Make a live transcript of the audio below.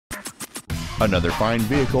Another fine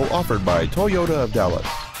vehicle offered by Toyota of Dallas.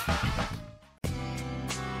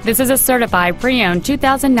 This is a certified pre-owned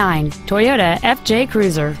 2009 Toyota FJ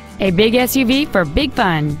Cruiser, a big SUV for big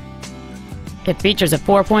fun. It features a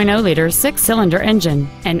 4.0-liter 6-cylinder engine,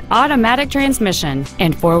 an automatic transmission,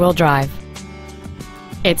 and 4-wheel drive.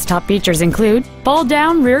 Its top features include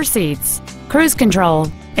fold-down rear seats, cruise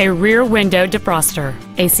control, a rear window defroster,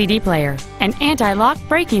 a CD player, an anti-lock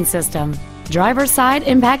braking system, driver's side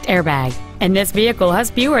impact airbag, and this vehicle has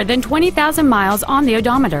fewer than 20,000 miles on the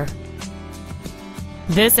odometer.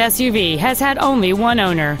 This SUV has had only one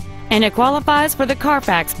owner, and it qualifies for the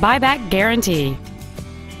Carfax buyback guarantee.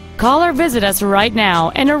 Call or visit us right now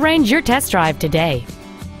and arrange your test drive today.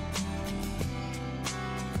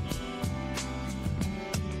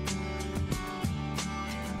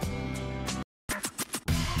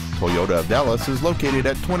 Toyota of Dallas is located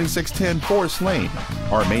at 2610 Forest Lane.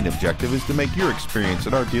 Our main objective is to make your experience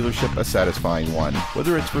at our dealership a satisfying one,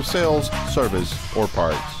 whether it's for sales, service, or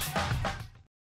parts.